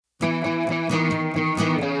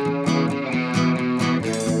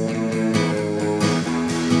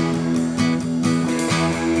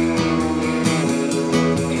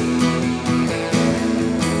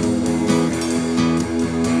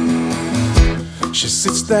She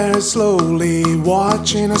sits there slowly,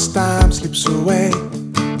 watching as time slips away.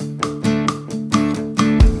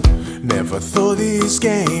 Never thought this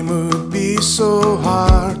game would be so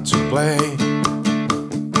hard to play.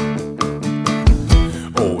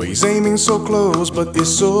 Always aiming so close, but it's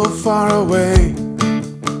so far away.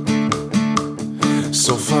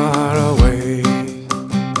 So far away.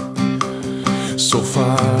 So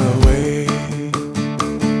far away.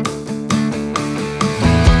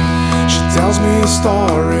 She tells me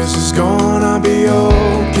stories, it's gonna be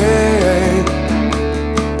okay.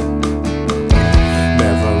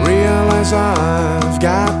 Never realize I've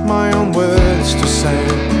got my own words to say.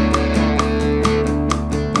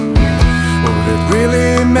 Would it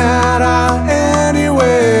really matter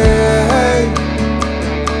anyway?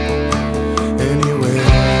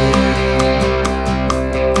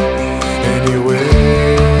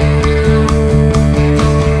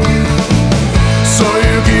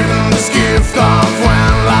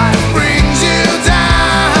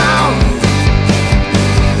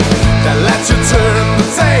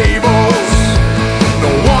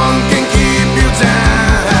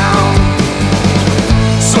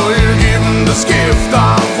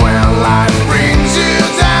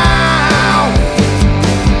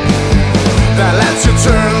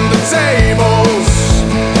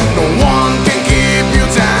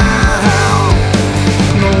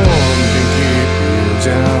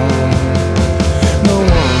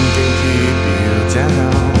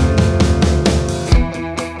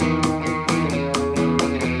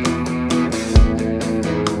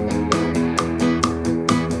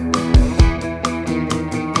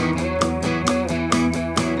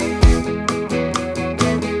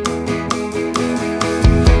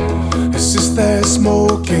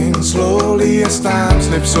 Smoking slowly as time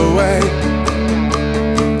slips away.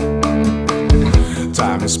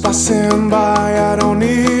 Time is passing by, I don't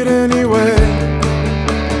need anyway.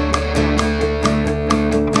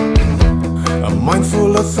 A mind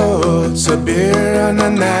full of thoughts, a beer and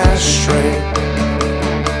an ashtray.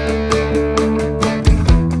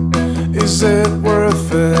 Is it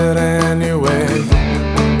worth it anyway?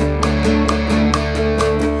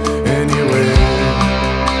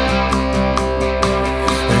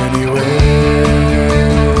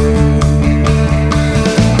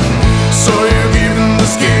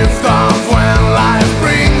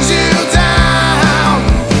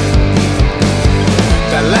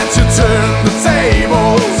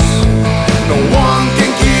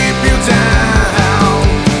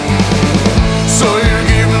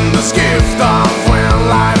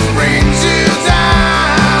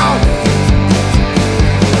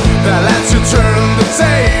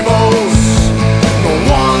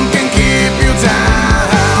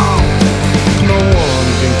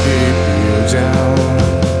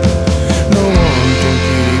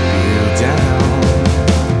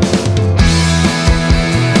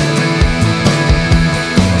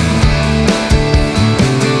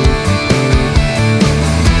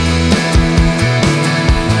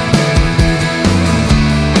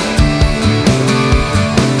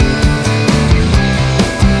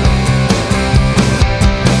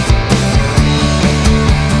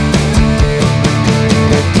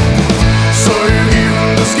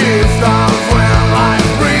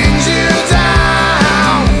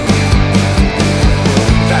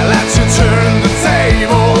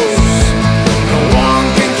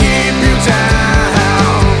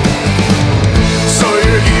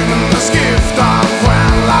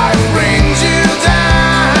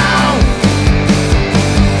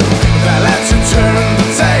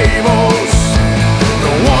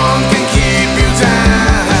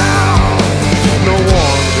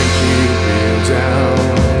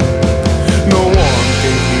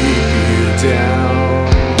 down.